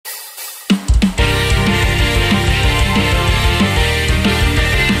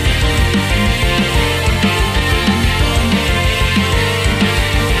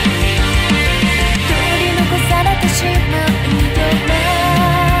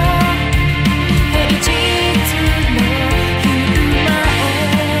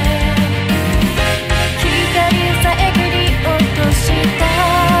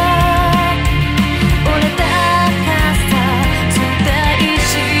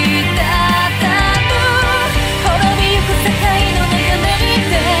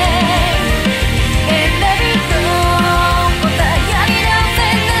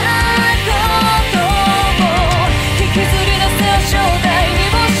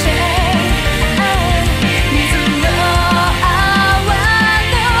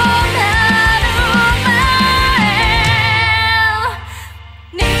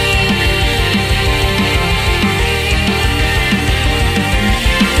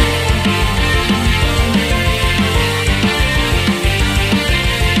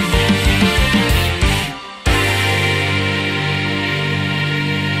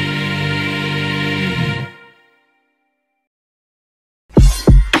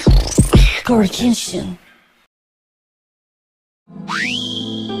CoryxKenshin.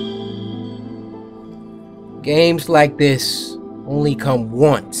 Games like this only come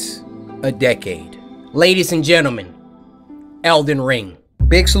once a decade. Ladies and gentlemen, Elden Ring.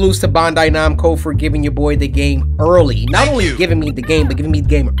 Big salutes to Bandai Namco for giving your boy the game early. Not only giving me the game, but giving me the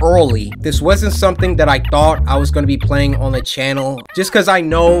game early. This wasn't something that I thought I was going to be playing on the channel, just because I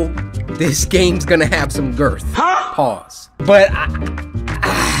know this game's going to have some girth. Pause. But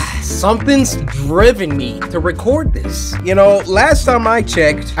something's driven me to record this. You know, last time I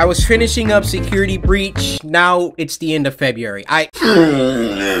checked, I was finishing up Security Breach. Now it's the end of February.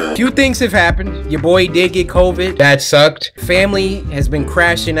 Few things have happened. Your boy did get COVID. That sucked. Family has been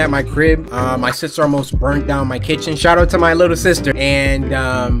crashing at my crib. My sister almost burnt down my kitchen. Shout out to my little sister. And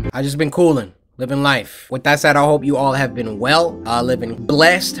I just been cooling. Living life. With that said, I hope you all have been well, living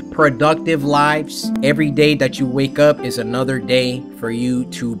blessed, productive lives. Every day that you wake up is another day for you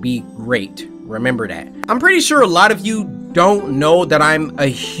to be great. Remember that. I'm pretty sure a lot of you don't know that I'm a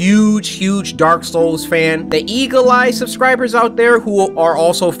huge Dark Souls fan. The eagle-eyed subscribers out there who are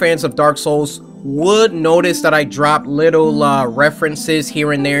also fans of Dark Souls would notice that I drop little references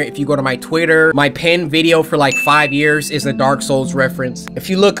here and there. If you go to my Twitter, my pinned video for like 5 years is a Dark Souls reference. If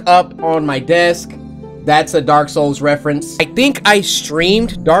you look up on my desk, that's a Dark Souls reference. I think I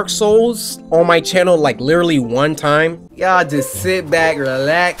streamed Dark Souls on my channel like literally one time. Y'all just sit back,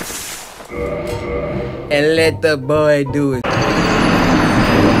 relax, and let the boy do it.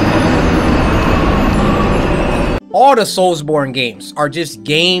 All the Soulsborne games are just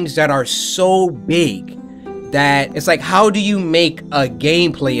games that are so big that it's like, how do you make a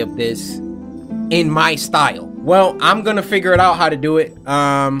gameplay of this in my style? Well, I'm gonna figure it out how to do it,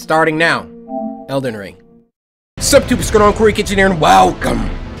 starting now. Elden Ring. Sup, what's going on? CoryxKenshin here, and welcome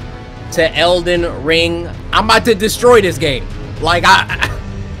to Elden Ring. I'm about to destroy this game. Like,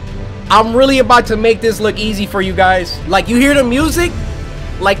 I'm really about to make this look easy for you guys. Like, you hear the music?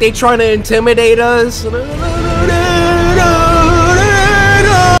 Like they trying to intimidate us.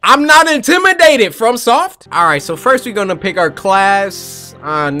 I'm not intimidated, FromSoft. All right, so first we're gonna pick our class.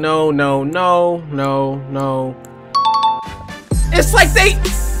 No. It's like they,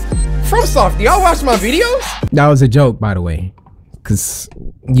 FromSoft, do y'all watch my videos? That was a joke, by the way, because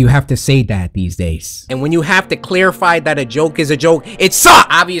you have to say that these days. And when you have to clarify that a joke is a joke, it sucks.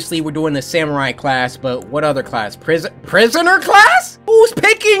 Obviously, we're doing the samurai class, but what other class? Prisoner class? Who's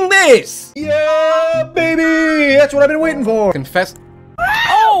picking this? Yeah, baby, that's what I've been waiting for. Confess.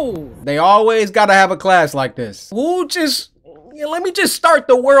 Oh, they always gotta have a class like this. Who just, yeah, let me just start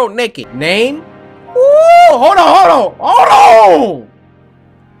the world naked. Name? Ooh, hold on.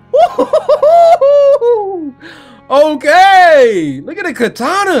 Okay, look at the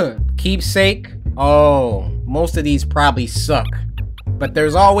katana. Keepsake. Oh, most of these probably suck, but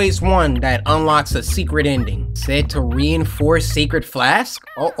there's always one that unlocks a secret ending. Said to reinforce sacred flask.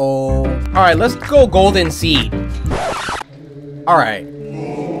 All right, let's go golden seed. All right.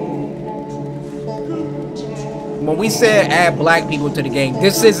 When we said add black people to the game,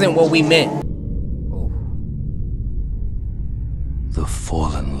 this isn't what we meant. The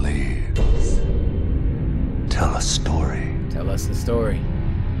fallen leaves tell a story. Tell us the story.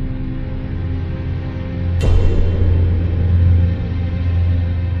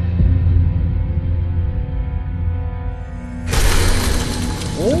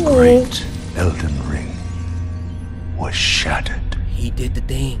 The great Elden Ring was shattered. He did the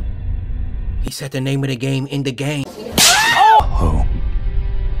thing. He said the name of the game in the game. Home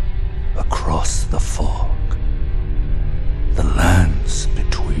across the fog. The lands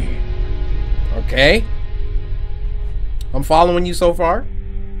between. Okay. I'm following you so far.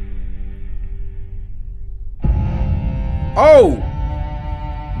 Oh!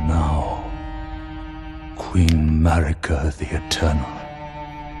 Now, Queen Marika the Eternal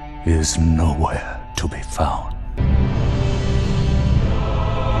is nowhere to be found.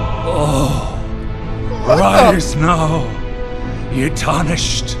 Oh! Rise now, ye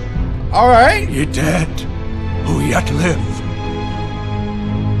tarnished. Alright. Ye dead, who yet live.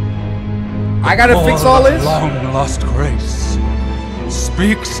 I gotta fix all this? Long lost grace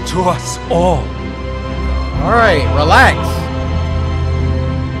speaks to us all. Alright, relax.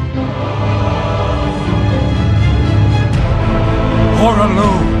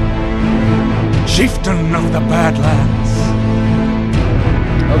 Horalu, chieftain of the Badlands.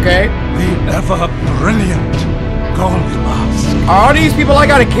 Okay. The ever-brilliant Gold Mask. Are all these people I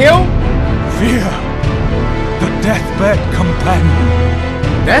gotta kill? Fear, the deathbed companion.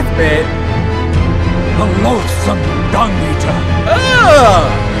 Deathbed? The loathsome dung-eater. Ugh!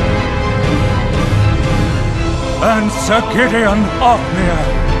 And Sir Gideon Othmere,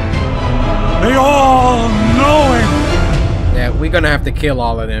 the all-knowing. Yeah, we're gonna have to kill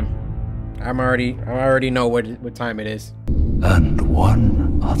all of them. I already know what time it is. And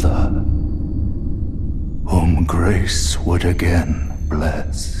one other, whom grace would again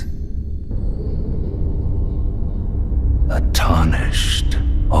bless. A tarnished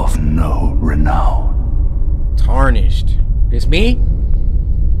of no renown. Tarnished. It's me?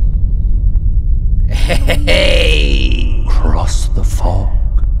 Hey! Cross the fog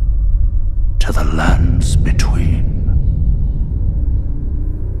to the lands between.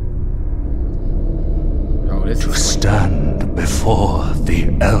 Oh, this To is stand before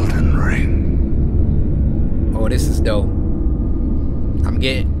the Elden Ring. Oh, this is dope. I'm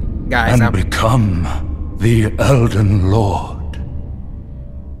getting guys. And become the Elden Lord.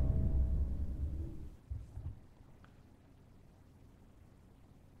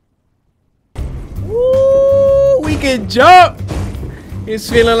 Woo! We can jump. It's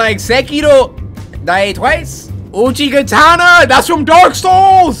feeling like Sekiro. Die twice. Uchi Katana. That's from Dark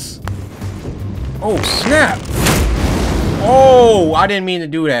Souls. Oh snap! Oh, I didn't mean to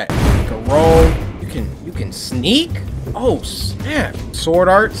do that. You can roll. You can sneak. Oh snap! Sword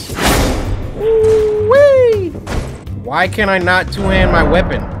arts. Woo-wee! Why can I not two-hand my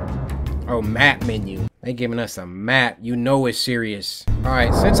weapon? Oh, map menu. They giving us a map. You know it's serious. All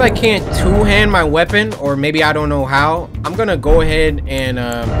right, since I can't two-hand my weapon, or maybe I don't know how, I'm gonna go ahead and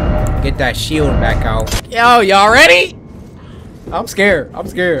get that shield back out. Yo, y'all ready? I'm scared. I'm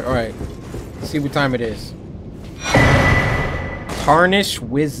scared. All right. See what time it is. Tarnished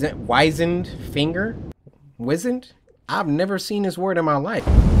wizened finger? Wizened? I've never seen this word in my life.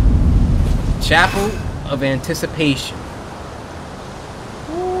 Chapel of Anticipation.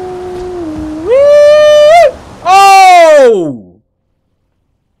 Oh!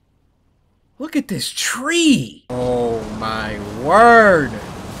 Look at this tree. Oh my word.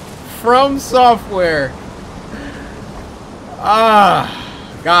 From Software.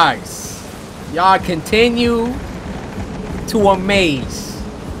 Guys. Y'all continue to amaze.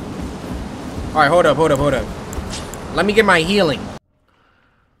 All right, hold up. Let me get my healing.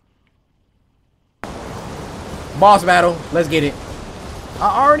 Boss battle. Let's get it.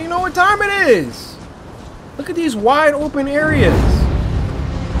 I already know what time it is. Look at these wide open areas.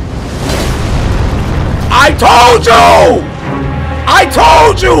 I told you! I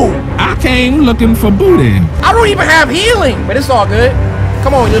told you! I came looking for booty. I don't even have healing, but it's all good.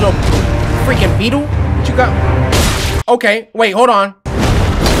 Come on, you little freaking beetle. What you got? Okay, wait, hold on.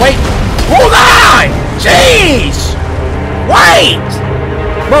 Wait, hold on! Jeez! Wait!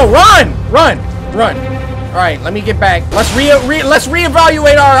 Bro, run! All right, let me get back. Let's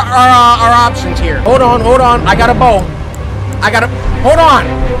reevaluate our options here. Hold on. I got a bow. Hold on.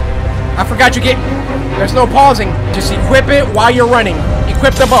 I forgot you get. There's no pausing. Just equip it while you're running.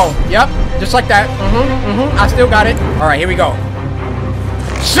 Equip the bow. Yep, just like that. I still got it. All right, here we go.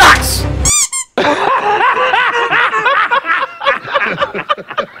 Shots.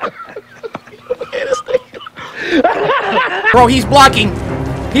 Bro, he's blocking.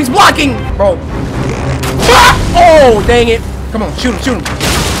 Bro. Oh, dang it. Come on, shoot him.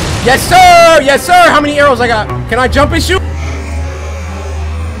 Yes, sir. How many arrows I got? Can I jump and shoot?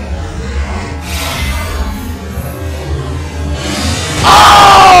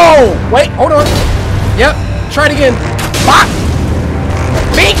 Oh! Wait, hold on. Yep, try it again. Bop!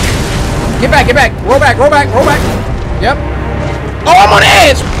 Bink! Get back. Roll back. Yep. Oh, I'm on the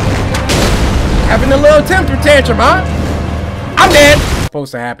edge! Having a little temper tantrum, huh? I'm dead.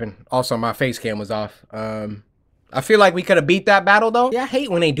 Supposed to happen. Also, my face cam was off. I feel like we could have beat that battle though. Yeah, I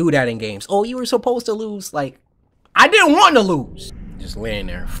hate when they do that in games. Oh, you were supposed to lose. Like, I didn't want to lose. Just laying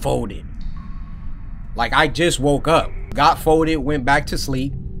there, folded. Like I just woke up. Got folded, went back to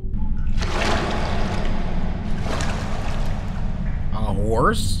sleep. A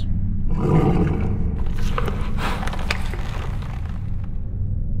horse?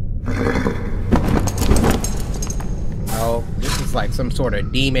 No, this is like some sort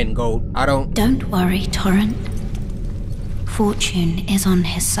of demon goat. Don't worry, Torrent. Fortune is on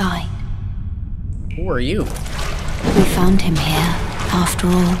his side. Who are you? We found him here, after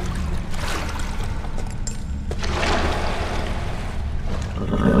all.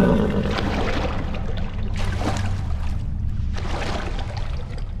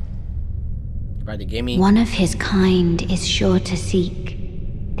 About to give me One of his kind is sure to seek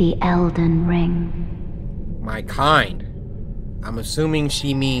the Elden Ring. my kind. I'm assuming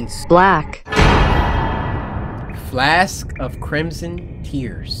she means Black. Flask of Crimson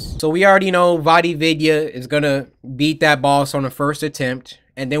Tears. So we already know Vadividya is gonna beat that boss on the first attempt,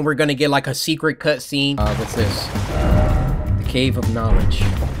 and then we're gonna get like a secret cutscene. What's this? The Cave of Knowledge.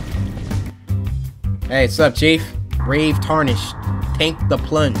 Hey, what's up, Chief? Brave Tarnished. Take the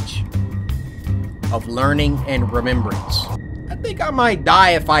plunge of learning and remembrance. I think I might die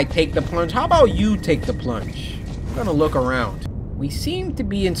if I take the plunge. How about you take the plunge? I'm gonna look around. We seem to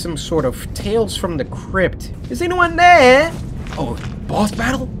be in some sort of Tales from the Crypt. Is anyone there? Oh, boss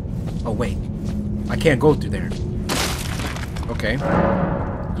battle? Oh, wait. I can't go through there. Okay.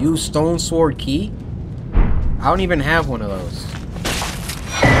 Use stone sword key? I don't even have one of those.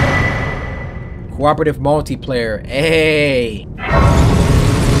 Cooperative multiplayer. Hey!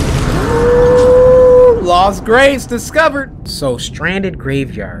 Ooh, lost graves discovered! So, stranded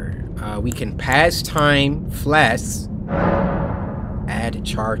graveyard. We can pass time, flasks. Add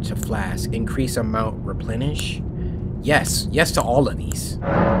charge to flask. Increase amount, replenish. Yes. Yes to all of these.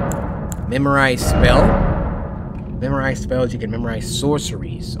 Memorize spell. Memorize spells. You can memorize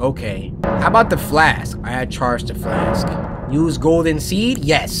sorceries. Okay. How about the flask? Add charge to flask. Use golden seed?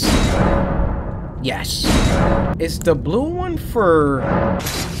 Yes. Yes. Is the blue one for...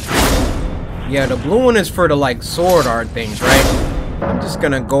 Yeah, the blue one is for the, like, sword art things, right? I'm just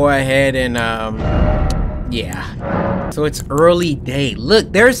gonna go ahead and, yeah. So it's early day.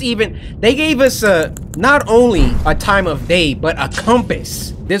 Look, there's even... They gave us, not only a time of day, but a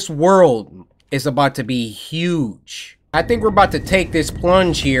compass. This world is about to be huge. I think we're about to take this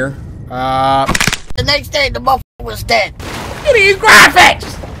plunge here. The next day, the motherfucker was dead. Look at these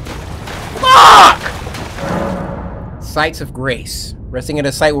graphics! Fuck! Sites of Grace. Resting at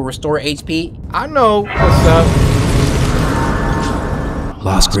a site will restore HP. I know. What's up?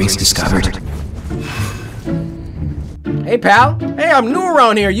 Lost grace discovered. Hey, pal. Hey, I'm new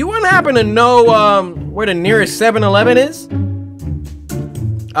around here. You wouldn't happen to know, where the nearest 7-Eleven is?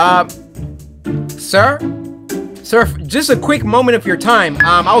 Sir? Sir, just a quick moment of your time.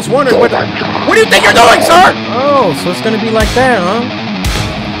 I was wondering what do you think you're doing, sir? Oh, so it's gonna be like that, huh?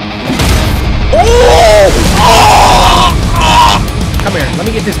 Oh! Come here, let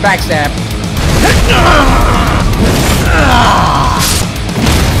me get this backstab.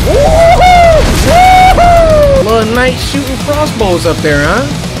 Little night shooting crossbows up there, huh?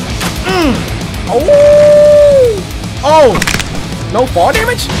 Oh! No fall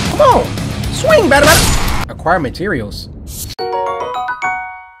damage? Come on! Swing, batter. Acquire materials.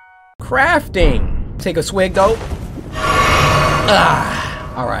 Crafting. Take a swig, though.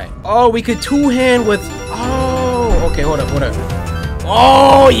 Alright. Oh, we could two-hand with... Oh, okay, hold up.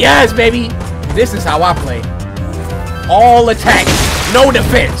 Oh, yes, baby! This is how I play. All attack, no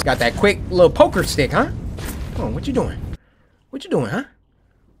defense. Got that quick little poker stick, huh? Oh, what you doing? What you doing, huh?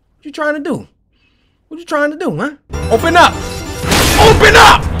 What you trying to do? What you trying to do, huh? Open up! Open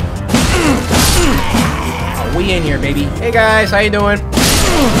up! Oh, we in here, baby. Hey, guys, how you doing?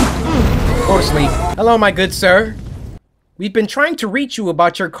 Go to sleep. Hello, my good sir. We've been trying to reach you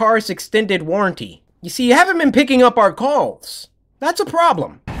about your car's extended warranty. You see, you haven't been picking up our calls. That's a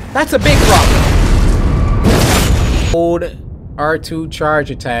problem. That's a big problem. Hold R2 charge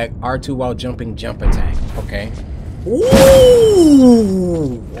attack, R2 while jumping jump attack. Okay.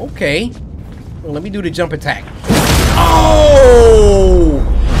 Ooh! Okay. Well, let me do the jump attack. Oh!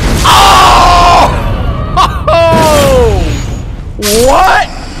 Oh! What?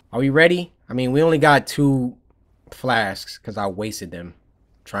 Are we ready? I mean, we only got 2 flasks because I wasted them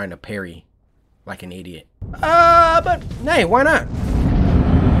trying to parry like an idiot. But hey, why not?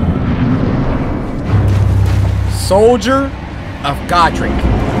 Soldier of Godric.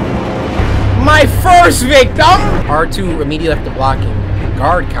 My first victim! R2 immediately after blocking.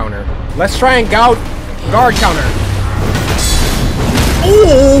 Guard counter. Let's try and guard counter.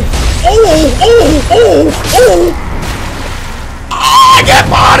 Oh! I get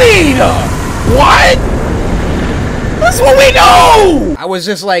bodied! What? That's what we do! I was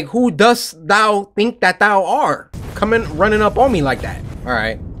just like, who dost thou think that thou art? Coming, running up on me like that.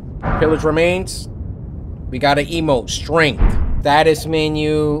 Alright. Pillage remains. We got an emote. Strength. Status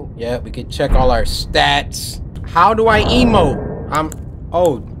menu. Yeah, we could check all our stats. How do I emote?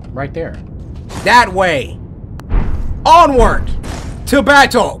 Oh, right there. That way. Onward to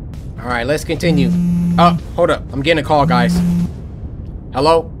battle. Alright, let's continue. Oh, hold up. I'm getting a call, guys.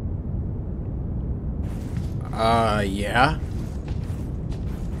 Hello? Yeah?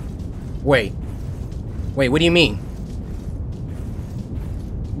 Wait, what do you mean?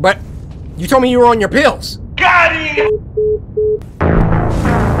 But you told me you were on your pills. Got him!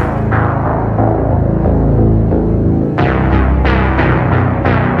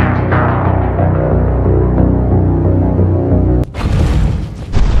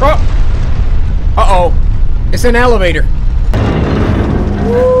 Oh! Uh-oh. It's an elevator.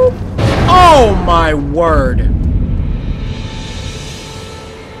 Woo. Oh my word.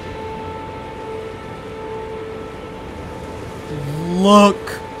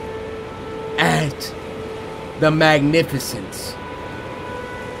 Look at the magnificence.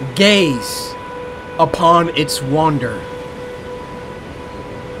 Gaze upon its wonder.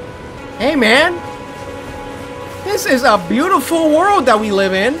 Hey man, this is a beautiful world that we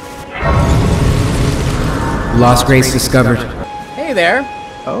live in. Lost Grace discovered. Hey there.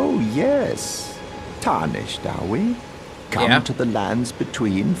 Oh yes, tarnished are we? Come to the lands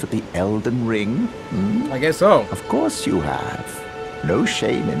between for the Elden Ring? I guess so. Of course you have. No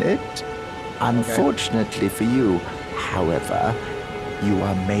shame in it. Unfortunately for you, however, you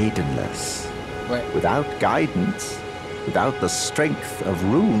are maidenless. Without guidance, without the strength of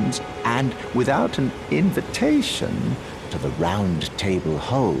runes, and without an invitation to the Round Table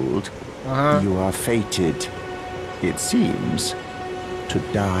Hold, you are fated, it seems, to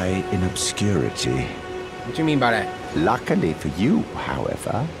die in obscurity. What do you mean by that? Luckily for you,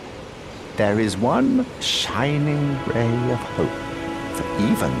 however, there is one shining ray of hope for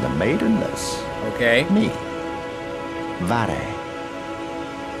even the maidenless. Okay. Me. Vare.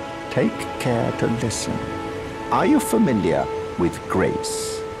 Take care to listen. Are you familiar with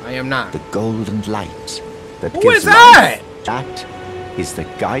grace? I am not. The golden light that Who gives is that? life. That is the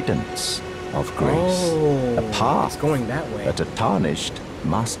guidance of grace. Oh, a path it's going that way. that a tarnished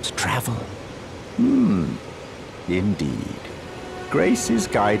must travel. Indeed. Grace's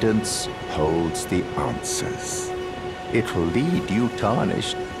guidance holds the answers. It will lead you,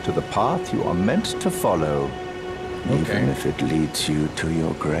 tarnished, to the path you are meant to follow, even if it leads you to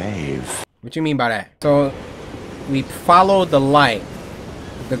your grave. What do you mean by that? So, we follow the light,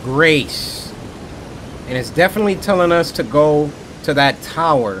 the grace, and it's definitely telling us to go to that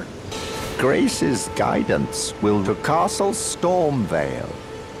tower. Grace's guidance will to Castle Stormvale,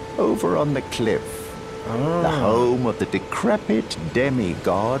 over on the cliff. The home of the decrepit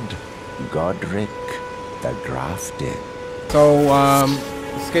demigod, Godric the Grafted. So,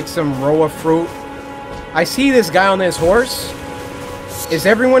 let's get some roa fruit. I see this guy on this horse. Is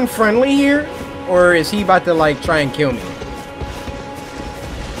everyone friendly here? Or is he about to, like, try and kill me?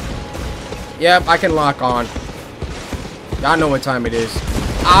 Yep, I can lock on. Y'all know what time it is.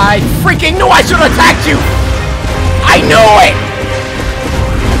 I freaking knew I should have attacked you! I knew it!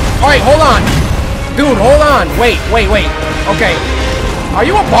 Alright, hold on. Dude, hold on. Wait. Okay. Are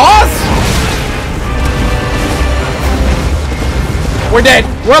you a boss? We're dead.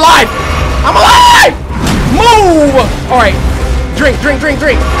 We're alive. I'm alive! Move! Alright. Drink.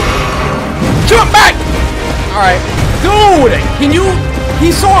 Jump back! Alright. Dude, can you...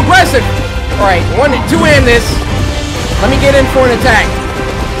 He's so aggressive. Alright, two-hand this. Let me get in for an attack.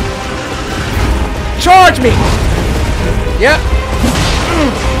 Charge me! Yep.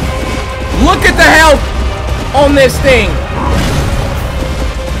 Look at the health on this thing.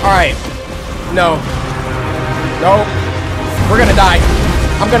 Alright. No. We're gonna die.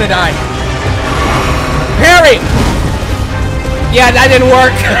 I'm gonna die. Parry! Yeah, that didn't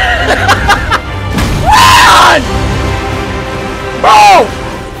work. Run! Bro!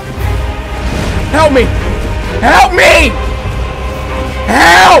 Help me! Help me!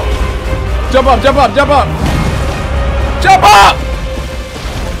 Help! Jump up! Jump up!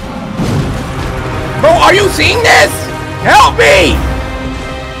 Bro, are you seeing this? Help me!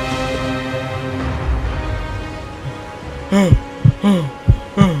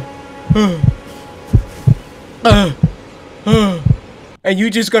 And you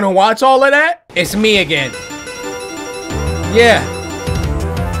just gonna watch all of that? It's me again. Yeah.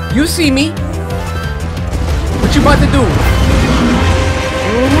 You see me. What you about to do?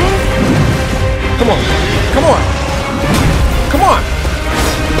 Come on.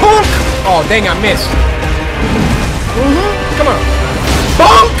 Punk! Oh, dang, I missed. Come on.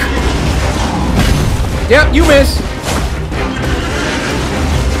 Bonk! Yep, you missed.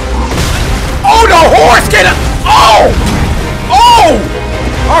 Oh, the horse! Get it! Oh!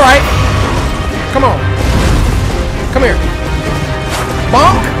 Alright. Come on. Come here.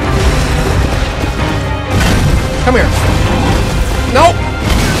 Bonk! Come here. Nope.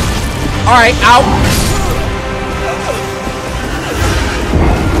 Alright, out.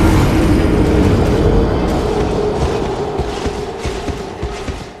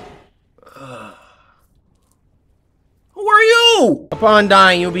 Who are you? Upon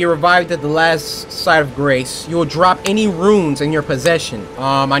dying, you'll be revived at the last site of grace. You will drop any runes in your possession.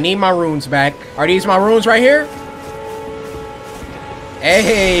 I need my runes back. Are these my runes right here?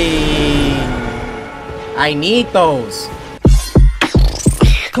 Hey, I need those.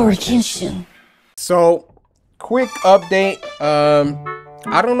 CoryxKenshin. So, quick update.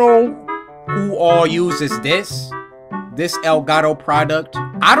 I don't know who all uses this Elgato product,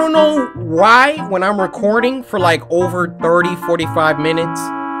 I don't know why when I'm recording for like over 30, 45 minutes,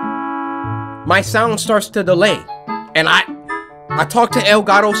 my sound starts to delay. And I talked to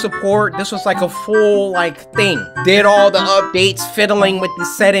Elgato support. This was like a full like thing. Did all the updates, fiddling with the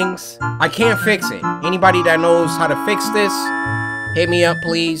settings. I can't fix it. Anybody that knows how to fix this, hit me up,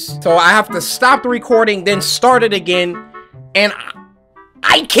 please. So I have to stop the recording, then start it again. And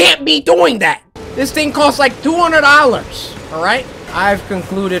I can't be doing that. This thing costs like $200, all right? I've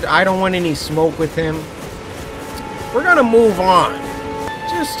concluded I don't want any smoke with him. We're gonna move on.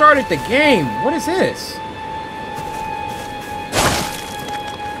 Just started the game. What is this?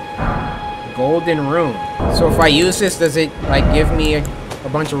 Golden rune. So if I use this, does it like give me a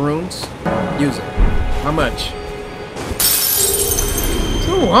bunch of runes? Use it. How much?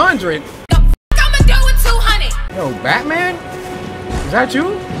 200? I'ma do with 200. Yo, Batman? Is that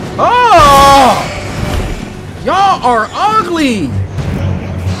you? Oh! Y'all are ugly!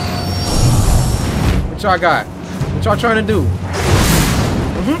 What y'all got? What y'all trying to do?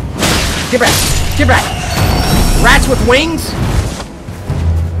 Get back! Get back! Rats with wings?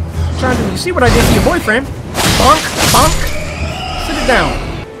 What you trying to do? You see what I did to your boyfriend? Bonk! Bonk! Sit it down.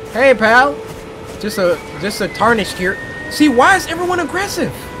 Hey, pal. Just a tarnished here. See, why is everyone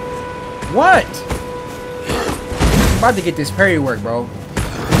aggressive? What? I'm about to get this parry work, bro.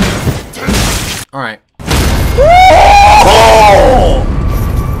 Alright.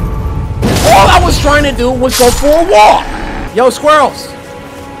 All I was trying to do was go for a walk. Yo, squirrels.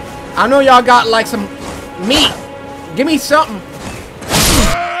 I know y'all got like some meat. Give me something.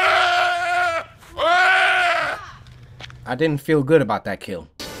 I didn't feel good about that kill.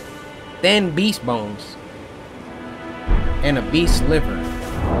 Then beast bones. And a beast liver.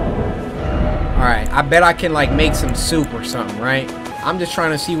 Alright, I bet I can like make some soup or something, right? I'm just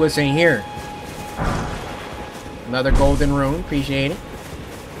trying to see what's in here. Another golden rune, appreciate it.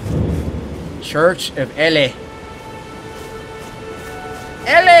 Church of Ele.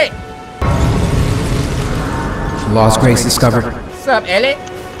 Ele! Lost Grace discovered. What's up, Ele?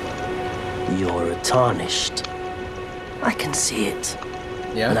 You're tarnished. I can see it.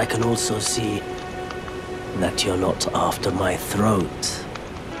 Yeah. And I can also see that you're not after my throat.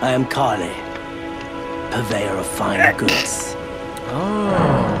 I am Kale, purveyor of fine goods.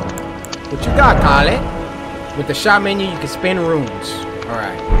 Oh. What you got, Kale? With the shop menu, you can spin runes.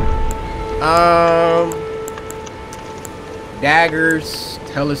 Alright. Daggers,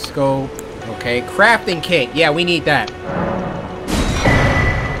 telescope. Okay, crafting kit. Yeah, we need that.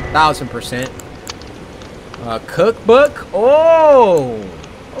 1000%. Cookbook. Oh,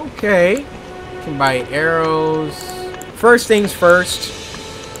 okay. Can buy arrows. First things first.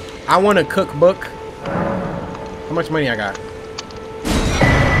 I want a cookbook. How much money I got?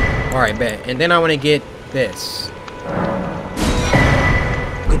 All right, bet. And then I want to get this.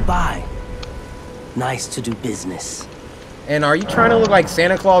 Goodbye. Nice to do business. And are you trying to look like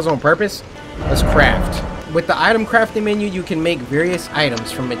Santa Claus on purpose? Let's craft. With the item crafting menu, you can make various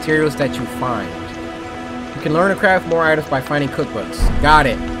items from materials that you find. You can learn to craft more items by finding cookbooks. Got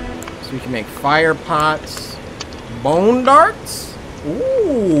it. So we can make fire pots, bone darts.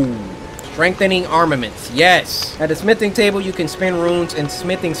 Ooh. Strengthening armaments. Yes. At the smithing table, you can spin runes and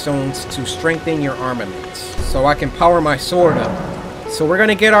smithing stones to strengthen your armaments. So I can power my sword up. So we're going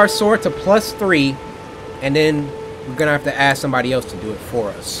to get our sword to +3. And then we're going to have to ask somebody else to do it for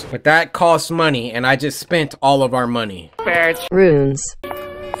us. But that costs money. And I just spent all of our money. Runes.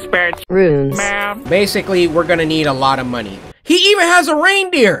 Runes. Basically, we're going to need a lot of money. He even has a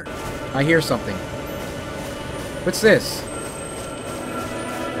reindeer. I hear something. What's this?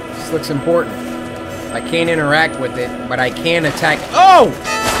 This looks important. I can't interact with it, but I can attack. Oh!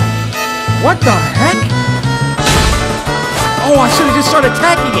 What the heck? Oh, I should have just started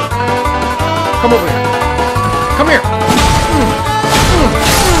attacking it. Come over here. Come here.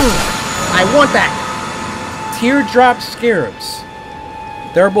 I want that. Teardrop scarabs.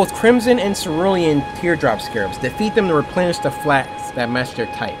 There are both crimson and cerulean teardrop scarabs. Defeat them to replenish the flats that match their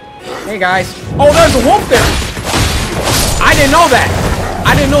type. Hey guys. Oh, there's a wolf there. I didn't know that.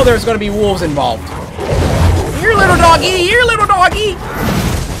 I didn't know there was going to be wolves involved. Here, little doggy. Here, little doggy.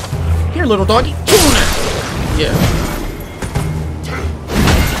 Here, little doggy. Yeah.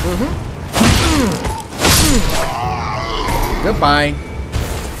 Goodbye.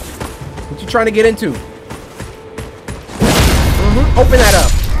 What you trying to get into? Open that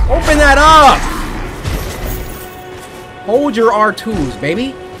up. Open that up. Hold your R2s,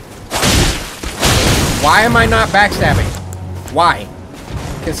 baby. Why am I not backstabbing? Why?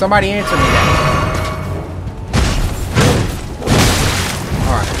 Can somebody answer me that?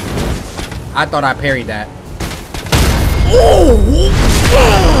 Alright. I thought I parried that. Oh!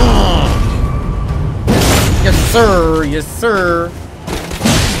 sir. Yes, sir.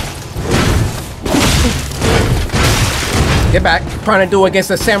 Get back. Trying to do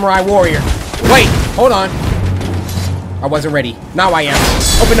against a samurai warrior. Wait, hold on. I wasn't ready. Now I am.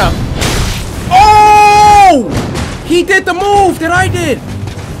 Open up. Oh! He did the move that I did.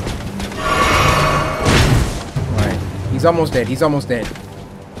 Alright. He's almost dead. He's almost dead.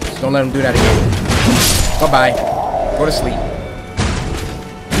 Just don't let him do that again. Bye-bye. Go to sleep.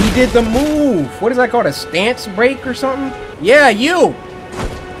 He did the move. What is that called? A stance break or something? Yeah, you.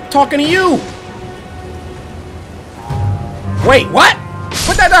 Talking to you. Wait, what?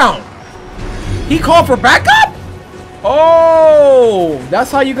 Put that down. He called for backup? Oh, that's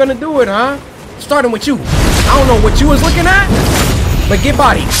how you're gonna do it, huh? Starting with you. I don't know what you was looking at, but get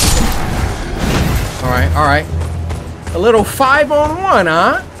bodied. Alright, alright. A little 5-on-1,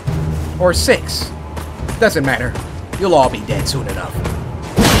 huh? Or 6. Doesn't matter. You'll all be dead soon enough.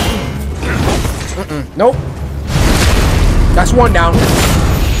 Nope. That's 1 down.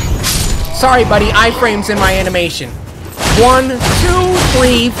 Sorry, buddy. Iframes in my animation. 1, 2,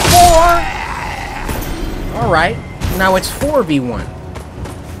 3, 4. Alright. Now it's 4v1.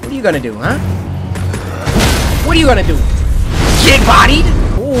 What are you gonna do, huh? What are you gonna do? Get bodied?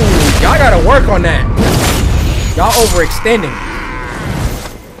 Ooh, y'all gotta work on that. Y'all overextending.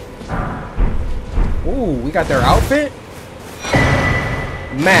 Ooh, we got their outfit.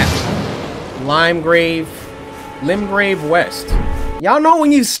 Map. Limgrave West. Y'all know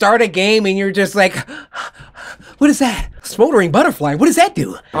when you start a game and you're just like, what is that? Smoldering butterfly, what does that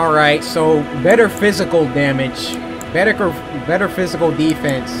do? Alright, so better physical damage, better physical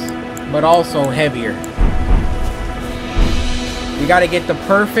defense, but also heavier. You gotta get the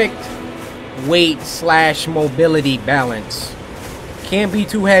perfect weight/mobility balance. Can't be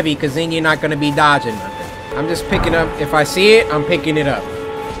too heavy because then you're not gonna be dodging nothing. I'm just picking up, if I see it, I'm picking it up.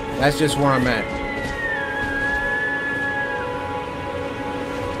 That's just where I'm at.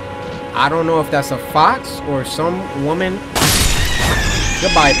 I don't know if that's a fox or some woman.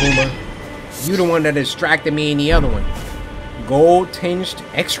 Goodbye, Puma. You the one that distracted me in the other one. Gold-tinged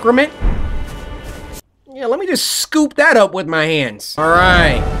excrement? Yeah, let me just scoop that up with my hands.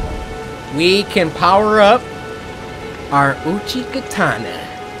 Alright. We can power up our Uchi Katana.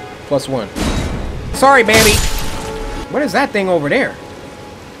 +1. Sorry, baby. What is that thing over there?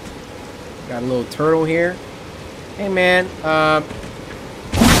 Got a little turtle here. Hey, man.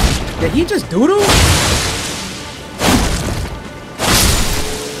 Did he just doodle?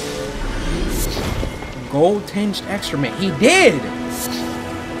 Gold-tinged excrement. He did!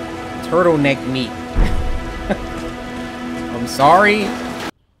 Turtleneck meat. I'm sorry.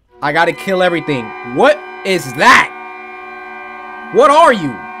 I gotta kill everything. What is that? What are you?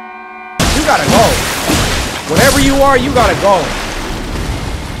 You gotta go. Whatever you are, you gotta go.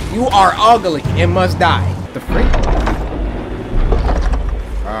 You are ugly and must die. The freak?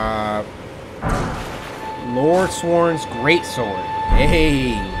 Lord Sworn's Greatsword.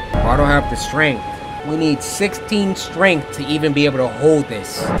 Hey, I don't have the strength. We need 16 strength to even be able to hold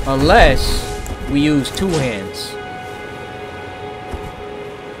this. Unless we use 2 hands.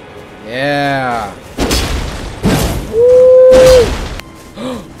 Yeah. Woo!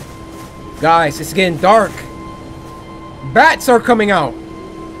 Guys, it's getting dark. Bats are coming out.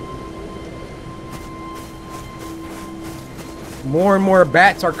 More and more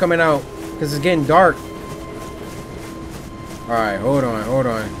bats are coming out because it's getting dark. Alright, hold on, hold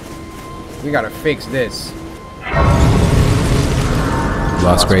on. We gotta fix this.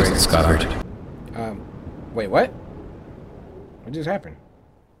 Lost Grace discovered. Wait, what? What just happened?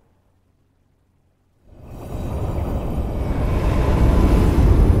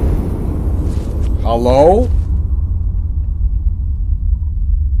 Hello?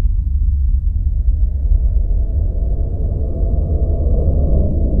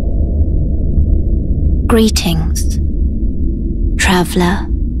 Greetings, traveler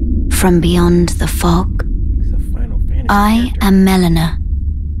from beyond the fog. I am Melina.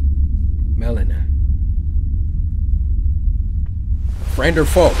 Melina. Friend or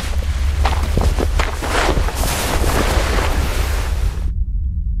foe?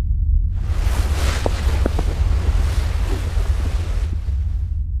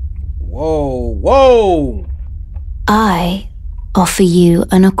 Whoa, whoa! I offer you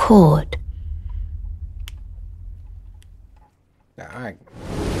an accord.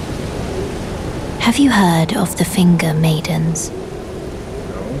 Have you heard of the Finger Maidens?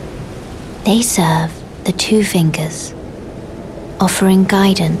 No. They serve the 2 fingers, offering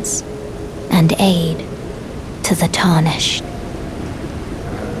guidance and aid to the tarnished.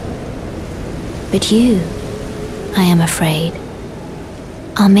 But you, I am afraid,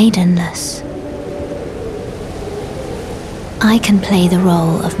 are maidenless. I can play the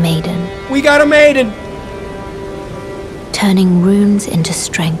role of maiden. We got a maiden! Turning runes into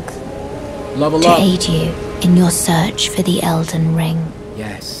strength. Level to up. aid you in your search for the Elden Ring.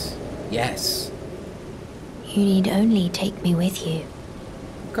 Yes. Yes. You need only take me with you.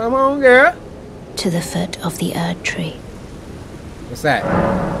 Come on, girl. To the foot of the Erd Tree. What's that?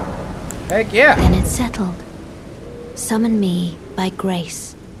 Heck yeah. Then it's settled. Summon me by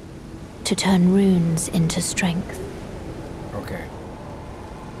grace to turn runes into strength. Okay.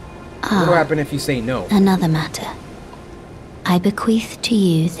 Ah, what will happen if you say no? Another matter. I bequeath to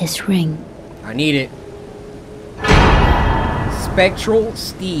you this ring. I need it. Spectral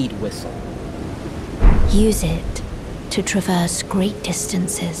steed whistle. Use it to traverse great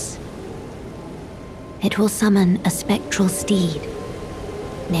distances. It will summon a spectral steed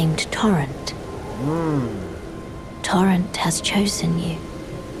named Torrent. Torrent has chosen you.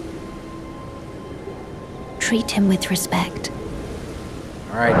 Treat him with respect.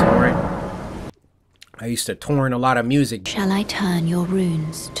 Alright, Torrent. I used to torrent a lot of music. Shall I turn your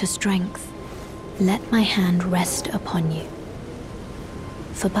runes to strength? Let my hand rest upon you.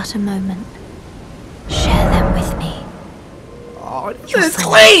 For but a moment. Share them with me. Oh, this is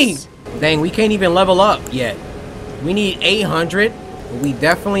clean! Dang, we can't even level up yet. We need 800. We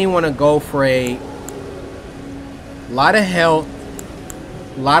definitely want to go for a lot of health,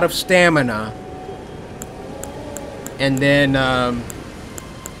 a lot of stamina, and then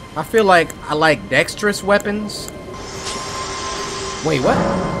I feel like I like dexterous weapons. Wait, what?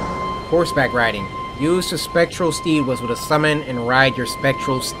 Horseback riding. Use the spectral steed whistle to summon and ride your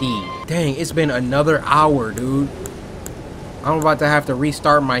spectral steed. Dang, it's been another hour, dude. I'm about to have to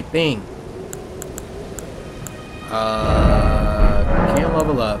restart my thing. Can't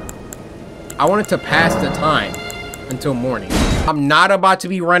level up. I wanted to pass the time until morning. I'm not about to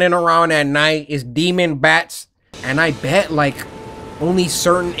be running around at night. It's demon bats. And I bet like only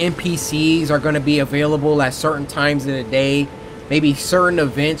certain NPCs are going to be available at certain times of the day. Maybe certain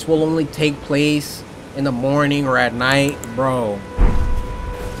events will only take place in the morning or at night. Bro,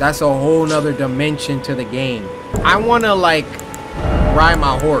 that's a whole nother dimension to the game. I want to like ride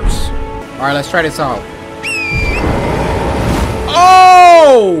my horse. All right, let's try this out.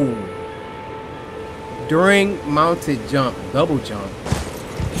 Oh! During mounted jump, double jump.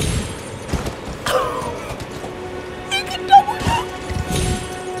 You can double jump.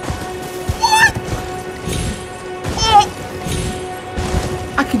 What? Oh!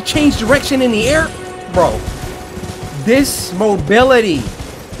 I can change direction in the air, bro. This mobility.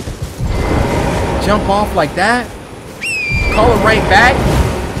 Jump off like that. Call it right back.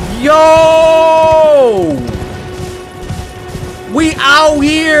 Yo! We out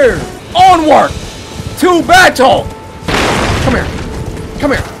here! Onward! To battle! Come here.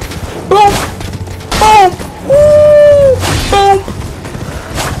 Come here. Boom! Boom! Woo! Boom!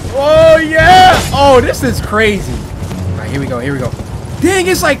 Oh, yeah! Oh, this is crazy. Alright, here we go. Here we go. Dang,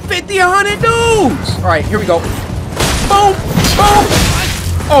 it's like 50, 100 dudes! Alright, here we go. Boom! Boom!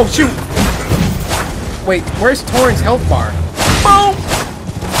 Oh, shoot! Wait, where's Torrent's health bar? Boom!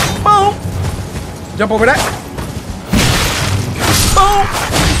 Boom! Jump over that. Boom!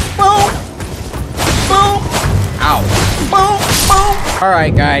 Boom! Boom! Ow! Boom! Boom!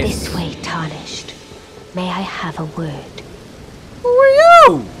 Alright, guys. This way, Tarnished. May I have a word? Who are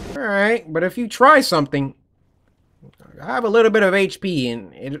you? Alright, but if you try something, I have a little bit of HP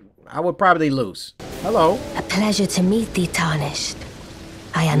and I would probably lose. Hello. A pleasure to meet thee, Tarnished.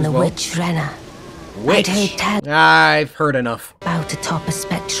 I am the witch Renna. Witch? I've heard enough. About atop a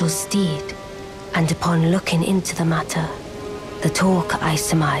spectral steed, and upon looking into the matter, the talk I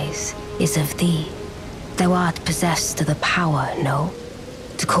surmise is of thee. Thou art possessed of the power, no?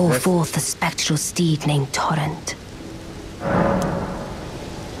 To call forth a spectral steed named Torrent.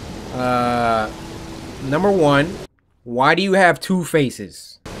 Number one, why do you have two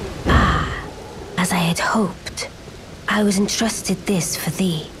faces? Ah, as I had hoped, I was entrusted this for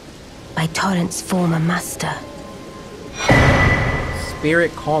thee by Torrent's former master.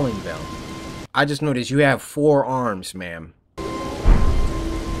 Spirit calling bell. I just noticed you have 4 arms, ma'am.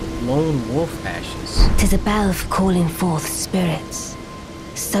 Lone wolf ashes. 'Tis a bell for calling forth spirits.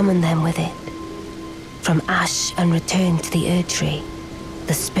 Summon them with it. From ash and return to the Erd Tree,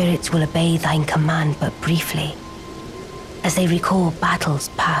 the spirits will obey thine command but briefly, as they recall battles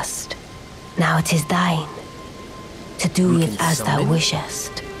past. Now it is thine, to do with as thou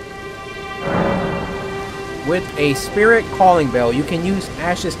wishest. With a spirit calling bell, you can use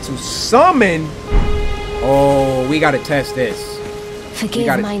ashes to summon. Oh, we gotta test this.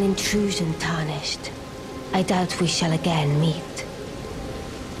 Forgive mine intrusion, Tarnished. I doubt we shall again meet.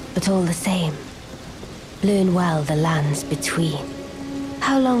 But all the same, Learn well the lands between.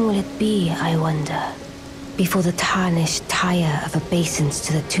 How long will it be, I wonder, before the tarnished tire of obeisance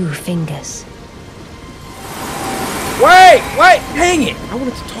to the two fingers? Wait, dang it! I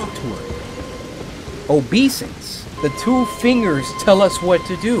wanted to talk to her. Obeisance. The two fingers tell us what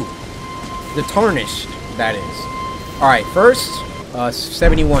to do. The tarnished, that is. Alright, first,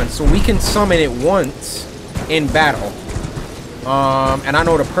 71. So we can summon it once in battle. And I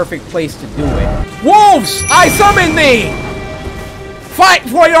know the perfect place to do it. Wolves! I summon thee! Fight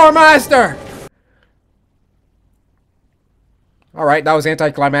for your master! Alright, that was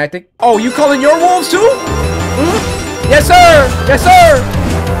anticlimactic. Oh, you calling your wolves too? Hmm? Yes, sir! Yes, sir!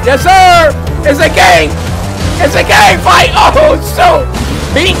 Yes, sir! It's a gang! It's a gang fight! Oh, so!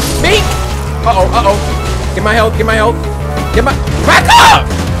 Beak! Beak! Uh-oh, uh-oh. Get my help, get my help. Get my... Back up!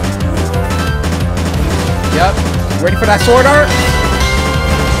 Yep. Ready for that sword art?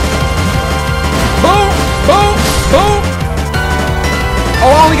 Boom! Boom! Boom! Oh,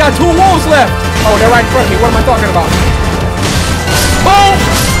 I only got 2 wolves left! Oh, they're right in front of me. What am I talking about? Boom!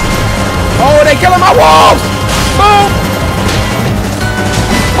 Oh, they killing my wolves! Boom!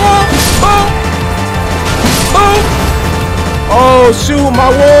 Boom! Boom! Boom! Oh, shoot,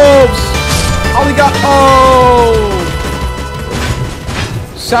 my wolves! I only got... Oh!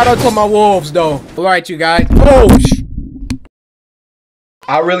 Shout out to my wolves, though. Alright, you guys. Oh,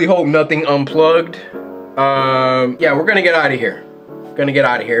 I really hope nothing unplugged. Yeah, we're gonna get out of here.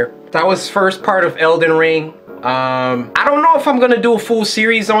 That was first part of Elden Ring. I don't know if I'm gonna do a full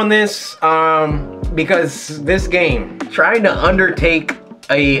series on this, because this game, trying to undertake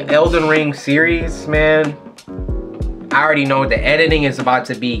a Elden Ring series, man, I already know the editing is about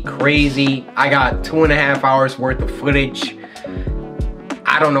to be crazy. I got 2.5 hours worth of footage.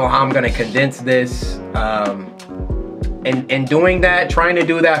 I don't know how I'm gonna condense this. And doing that, trying to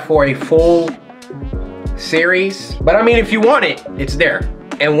do that for a full series. But I mean, if you want it, it's there.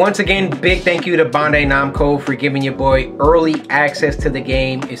 And once again, big thank you to Bandai Namco for giving your boy early access to the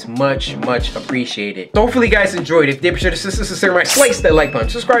game. It's much, much appreciated. So hopefully you guys enjoyed. If you did, be sure to Sisters and Samurai, slice that like button.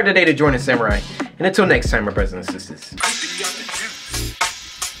 Subscribe today to join the Samurai. And until next time, my brothers and sisters.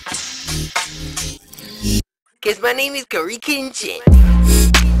 Cause my name is CoryxKenshin.